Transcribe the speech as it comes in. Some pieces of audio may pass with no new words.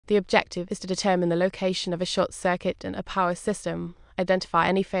The objective is to determine the location of a short circuit in a power system, identify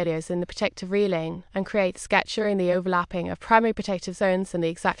any failures in the protective relaying, and create a sketch showing the overlapping of primary protective zones and the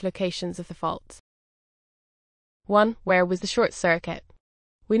exact locations of the faults. 1. Where was the short circuit?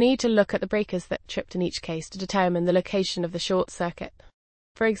 We need to look at the breakers that tripped in each case to determine the location of the short circuit.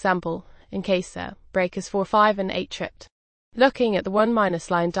 For example, in case breakers 4, 5, and 8 tripped. Looking at the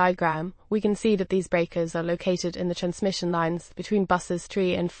 1- line diagram, we can see that these breakers are located in the transmission lines between buses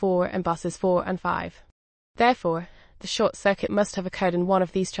 3 and 4 and buses 4 and 5. Therefore, the short circuit must have occurred in one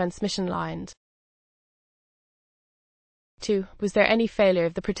of these transmission lines. 2. Was there any failure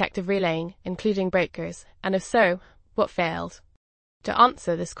of the protective relaying, including breakers, and if so, what failed? To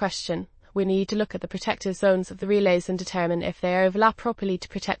answer this question, we need to look at the protective zones of the relays and determine if they overlap properly to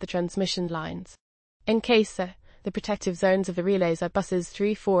protect the transmission lines. In case the protective zones of the relays at buses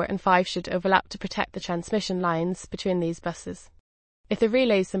 3, 4, and 5 should overlap to protect the transmission lines between these buses. If the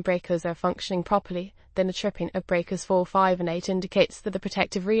relays and breakers are functioning properly, then the tripping of breakers 4, 5, and 8 indicates that the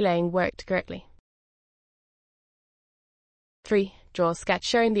protective relaying worked correctly. 3. Draw a sketch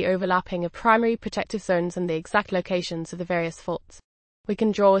showing the overlapping of primary protective zones and the exact locations of the various faults. We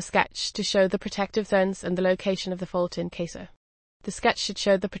can draw a sketch to show the protective zones and the location of the fault in case. The sketch should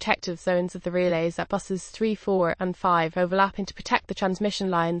show the protective zones of the relays at buses 3, 4, and 5 overlapping to protect the transmission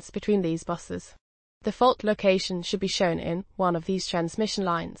lines between these buses. The fault location should be shown in one of these transmission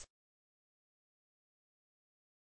lines.